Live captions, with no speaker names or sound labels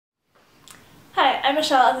I'm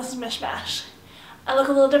Michelle and this is Michmash. I look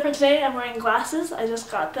a little different today. I'm wearing glasses. I just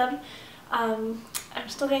got them. I'm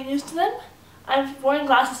still getting used to them. I've worn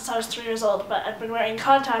glasses since I was 3 years old, but I've been wearing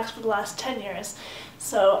contacts for the last 10 years.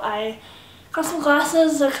 So I got some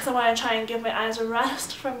glasses because I want to try and give my eyes a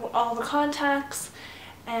rest from all the contacts.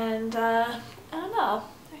 And I don't know,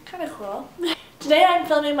 they're kind of cool. Today I'm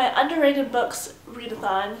filming my underrated books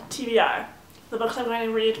Readathon TBR, the books I'm going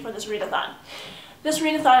to read for this readathon. This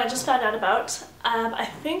readathon I just found out about. I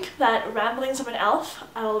think that Ramblings of an Elf,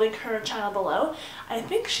 I will link her channel below. I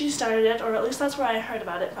think she started it, or at least that's where I heard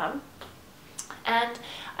about it from. And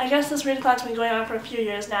I guess this readathon's been going on for a few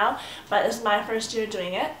years now, but this is my first year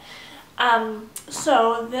doing it.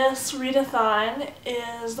 So this readathon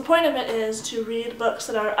the point of it is to read books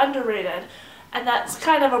that are underrated, and that's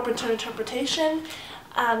kind of open to interpretation.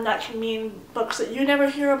 That can mean books that you never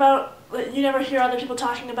hear about, that you never hear other people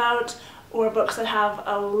talking about, or books that have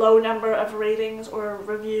a low number of ratings or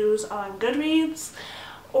reviews on Goodreads,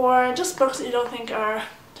 or just books that you don't think are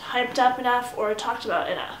hyped up enough or talked about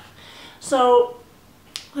enough. So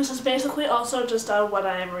this is basically also just what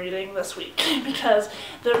I am reading this week, because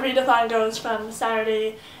the readathon goes from this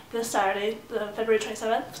Saturday, February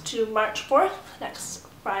 27th, to March 4th, next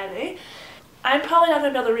Friday. I'm probably not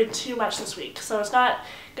going to be able to read too much this week, so it's not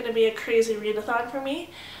going to be a crazy readathon for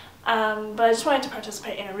me. But I just wanted to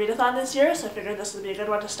participate in a readathon this year, so I figured this would be a good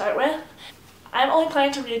one to start with. I'm only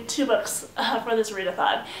planning to read 2 books for this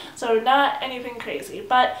readathon, so not anything crazy,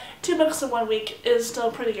 but 2 books in 1 week is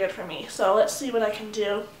still pretty good for me, so let's see what I can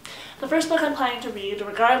do. The first book I'm planning to read,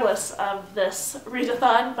 regardless of this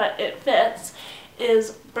readathon, but it fits,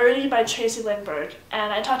 is Birdie by Tracey Lindberg,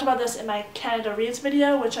 and I talked about this in my Canada Reads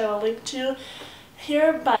video, which I will link to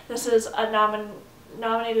here, but this is a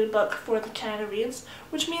nominated book for the Canada Reads,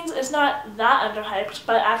 which means it's not that underhyped,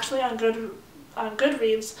 but actually on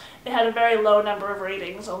Goodreads it had a very low number of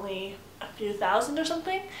ratings, only a few thousand or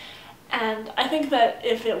something, and I think that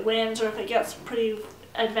if it wins or if it gets pretty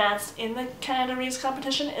advanced in the Canada Reads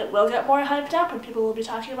competition, it will get more hyped up and people will be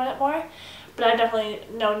talking about it more. But I definitely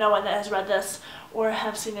know no one that has read this or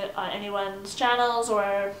have seen it on anyone's channels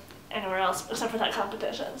or anywhere else except for that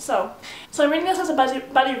competition. So I'm reading this as a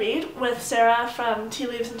buddy read with Sarah from Tea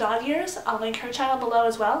Leaves and Dog Ears. I'll link her channel below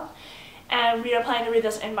as well. And we are planning to read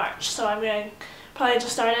this in March, so I'm going to probably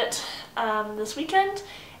just start it this weekend.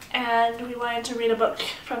 And we wanted to read a book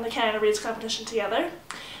from the Canada Reads competition together,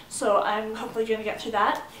 so I'm hopefully going to get through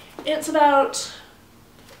that. It's about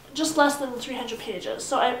just less than 300 pages,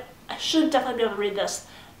 so I should definitely be able to read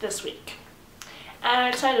this week. And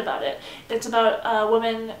I'm excited about it. It's about a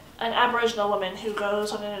woman, an Aboriginal woman, who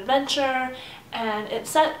goes on an adventure, and it's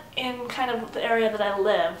set in kind of the area that I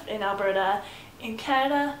live, in Alberta, in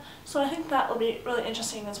Canada, so I think that will be really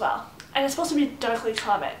interesting as well. And it's supposed to be darkly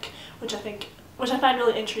comic, which I find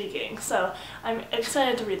really intriguing, so I'm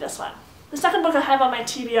excited to read this one. The second book I have on my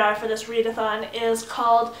TBR for this readathon is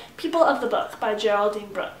called People of the Book by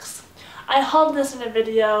Geraldine Brooks. I hauled this in a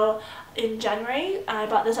video in January. I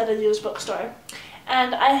bought this at a used bookstore.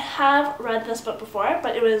 And I have read this book before,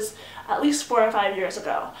 but it was at least 4 or 5 years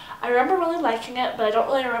ago. I remember really liking it, but I don't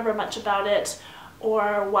really remember much about it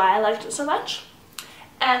or why I liked it so much.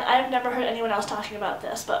 And I've never heard anyone else talking about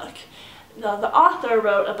this book. The author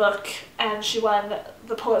wrote a book and she won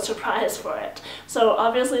the Pulitzer Prize for it. So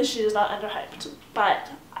obviously she is not underhyped, but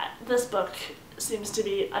this book seems to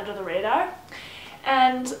be under the radar.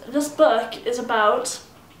 And this book is about,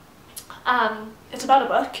 it's about a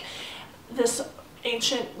book, this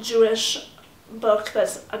ancient Jewish book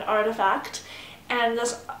that's an artifact, and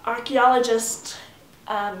this archaeologist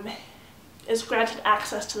is granted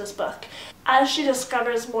access to this book. As she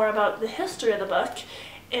discovers more about the history of the book,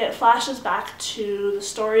 it flashes back to the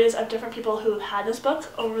stories of different people who had this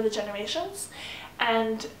book over the generations,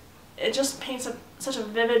 and it just paints such a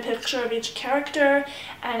vivid picture of each character,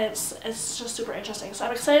 and it's just super interesting. So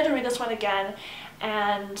I'm excited to read this one again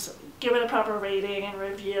and give it a proper rating and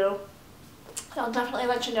review. I'll definitely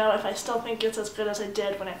let you know if I still think it's as good as I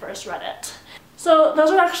did when I first read it. So those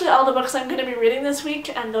are actually all the books I'm going to be reading this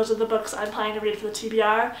week, and those are the books I'm planning to read for the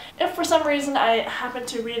TBR. If for some reason I happen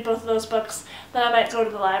to read both of those books, then I might go to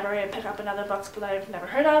the library and pick up another book that I've never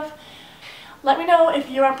heard of. Let me know if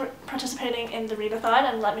you are participating in the readathon,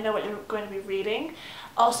 and let me know what you're going to be reading.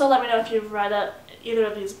 Also, let me know if you've read either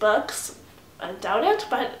of these books. I doubt it,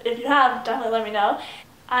 but if you have, definitely let me know.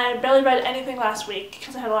 I barely read anything last week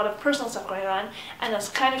because I had a lot of personal stuff going on, and that's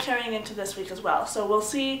kind of carrying into this week as well. So we'll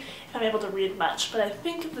see if I'm able to read much, but I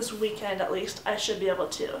think this weekend at least I should be able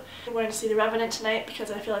to. I'm going to see The Revenant tonight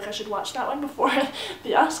because I feel like I should watch that one before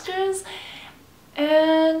the Oscars.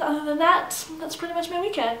 And other than that, that's pretty much my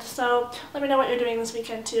weekend. So let me know what you're doing this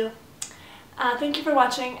weekend too. Thank you for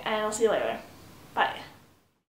watching, and I'll see you later. Bye.